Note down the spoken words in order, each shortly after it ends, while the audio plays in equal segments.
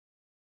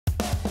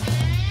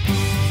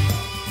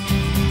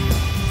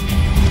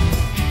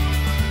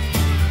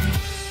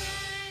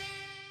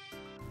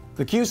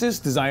The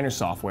Q-Sys designer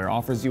software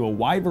offers you a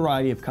wide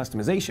variety of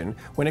customization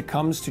when it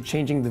comes to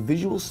changing the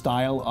visual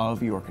style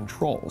of your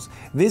controls.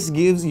 This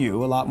gives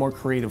you a lot more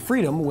creative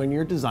freedom when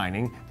you're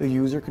designing the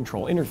user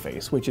control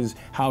interface, which is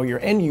how your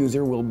end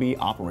user will be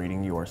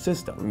operating your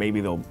system.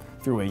 Maybe they'll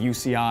through a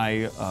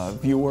UCI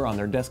viewer on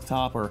their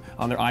desktop or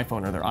on their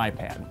iPhone or their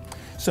iPad.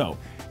 So,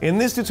 in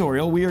this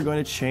tutorial, we are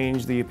going to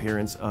change the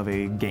appearance of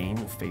a gain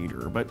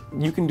fader, but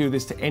you can do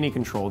this to any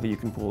control that you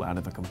can pull out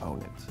of a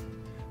component.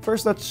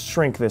 First, let's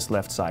shrink this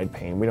left side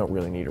pane. We don't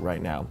really need it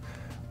right now.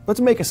 Let's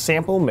make a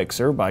sample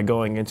mixer by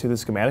going into the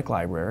schematic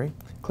library,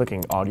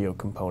 clicking Audio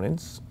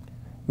Components,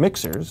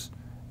 Mixers,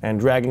 and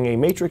dragging a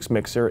matrix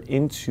mixer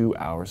into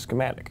our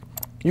schematic.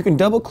 You can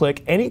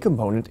double-click any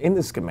component in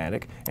the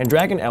schematic and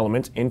drag an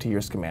element into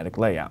your schematic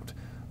layout.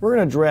 We're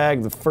going to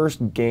drag the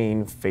first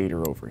gain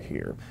fader over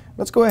here.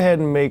 Let's go ahead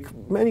and make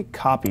many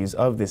copies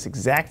of this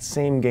exact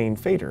same gain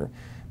fader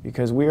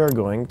because we are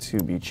going to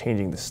be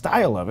changing the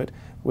style of it.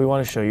 We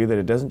want to show you that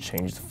it doesn't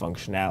change the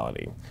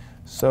functionality.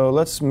 So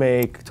let's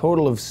make a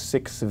total of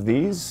 6 of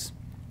these,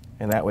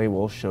 and that way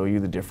we'll show you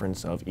the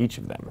difference of each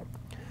of them.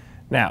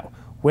 Now,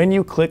 when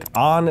you click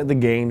on the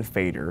gain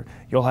fader,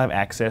 you'll have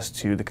access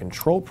to the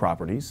control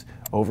properties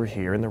over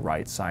here in the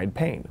right side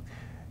pane.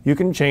 You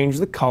can change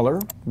the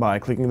color by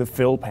clicking the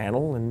fill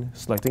panel and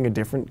selecting a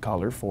different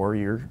color for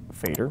your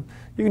fader.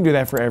 You can do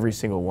that for every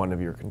single one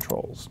of your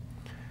controls.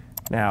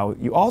 Now,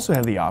 you also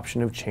have the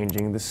option of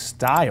changing the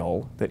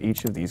style that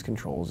each of these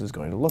controls is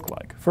going to look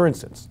like. For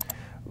instance,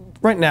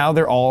 right now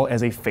they're all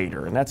as a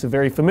fader, and that's a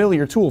very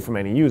familiar tool for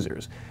many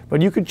users.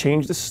 But you could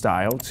change the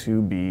style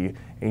to be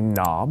a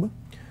knob.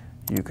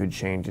 You could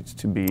change it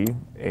to be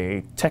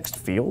a text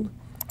field.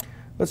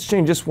 Let's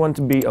change this one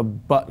to be a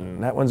button.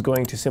 That one's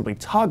going to simply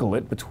toggle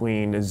it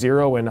between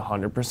 0 and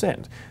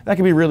 100%. That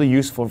can be really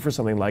useful for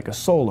something like a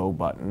solo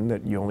button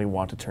that you only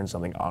want to turn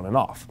something on and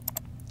off.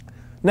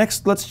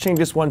 Next, let's change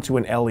this one to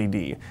an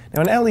LED.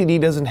 Now, an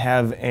LED doesn't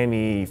have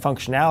any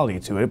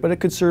functionality to it, but it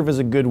could serve as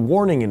a good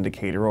warning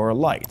indicator or a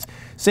light.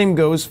 Same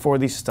goes for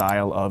the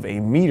style of a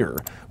meter,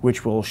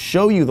 which will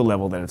show you the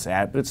level that it's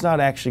at, but it's not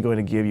actually going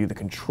to give you the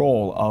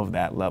control of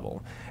that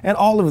level. And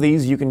all of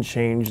these, you can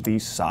change the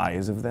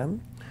size of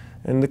them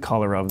and the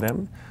color of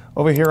them.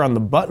 Over here on the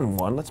button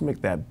one, let's make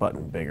that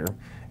button bigger.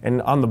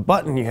 And on the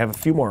button, you have a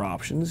few more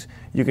options.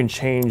 You can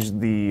change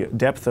the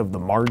depth of the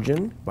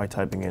margin by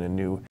typing in a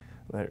new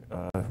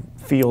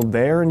field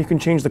there, and you can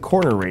change the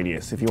corner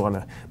radius if you want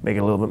to make it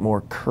a little bit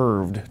more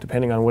curved,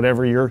 depending on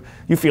whatever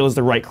you feel is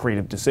the right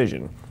creative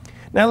decision.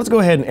 Now let's go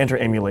ahead and enter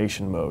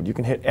emulation mode. You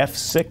can hit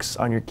F6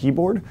 on your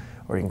keyboard,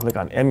 or you can click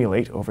on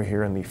Emulate over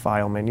here in the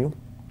File menu.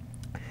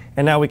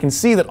 And now we can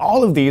see that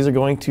all of these are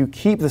going to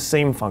keep the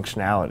same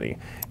functionality.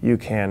 You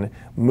can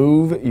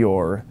move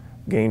your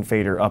gain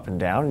fader up and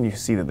down, and you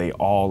see that they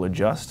all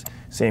adjust.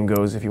 Same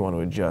goes if you want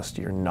to adjust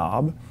your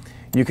knob.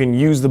 You can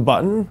use the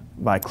button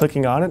by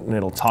clicking on it, and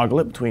it'll toggle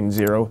it between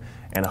 0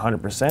 and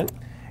 100%.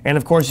 And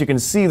of course, you can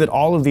see that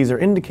all of these are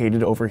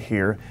indicated over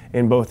here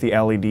in both the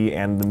LED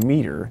and the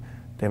meter,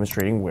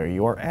 demonstrating where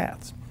you are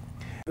at.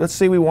 Let's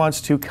say we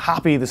want to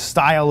copy the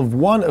style of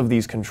one of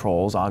these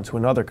controls onto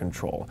another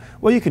control.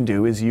 What you can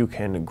do is you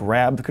can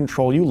grab the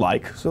control you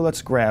like. So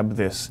let's grab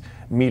this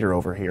meter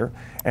over here,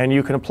 and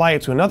you can apply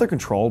it to another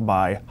control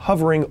by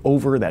hovering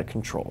over that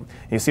control.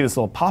 You see this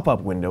little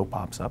pop-up window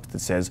pops up that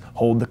says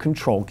hold the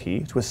control key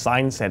to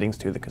assign settings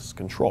to the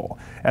control.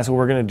 That's what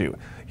we're going to do.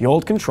 You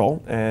hold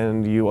control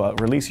and you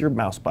release your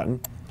mouse button.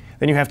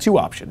 Then you have 2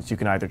 options. You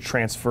can either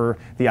transfer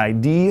the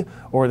ID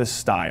or the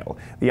style.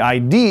 The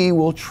ID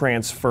will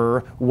transfer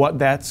what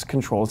that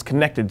control is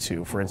connected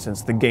to, for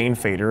instance, the gain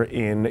fader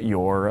in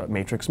your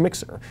matrix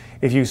mixer.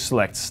 If you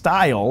select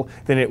style,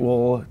 then it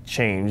will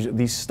change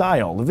the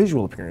style, the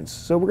visual appearance.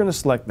 So we're going to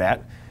select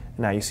that.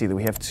 Now you see that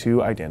we have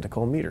 2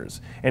 identical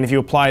meters. And if you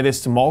apply this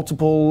to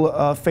multiple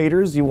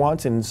faders you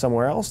want in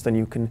somewhere else, then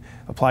you can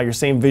apply your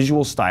same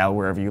visual style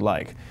wherever you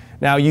like.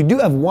 Now you do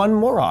have one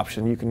more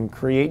option. You can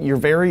create your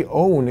very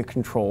own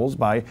controls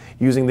by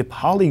using the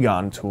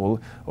polygon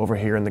tool over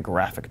here in the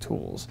graphic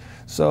tools.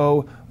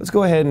 So let's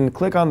go ahead and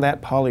click on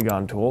that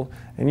polygon tool,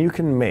 and you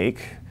can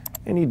make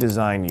any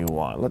design you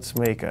want. Let's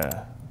make an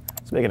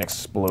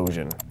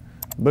explosion.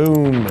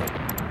 Boom.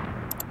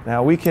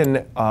 Now we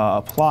can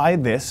apply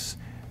this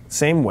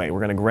same way.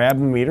 We're going to grab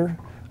the meter,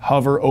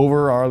 hover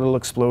over our little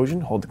explosion,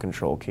 hold the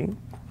control key.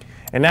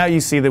 And now you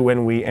see that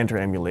when we enter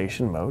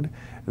emulation mode,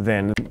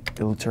 then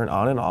it'll turn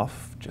on and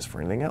off just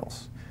for anything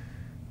else.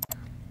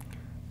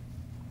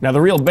 Now the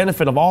real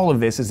benefit of all of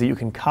this is that you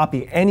can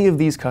copy any of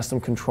these custom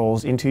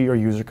controls into your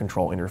user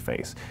control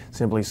interface.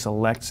 Simply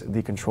select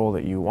the control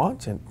that you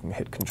want and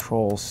hit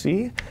Control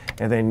C,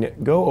 and then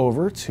go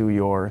over to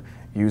your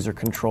user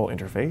control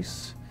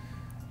interface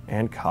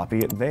and copy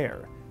it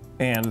there.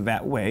 And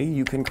that way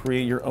you can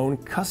create your own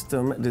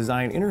custom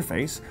design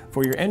interface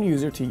for your end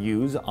user to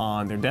use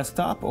on their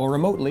desktop or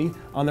remotely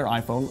on their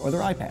iPhone or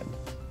their iPad.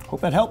 Hope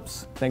that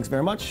helps. Thanks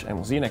very much, and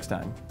we'll see you next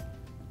time.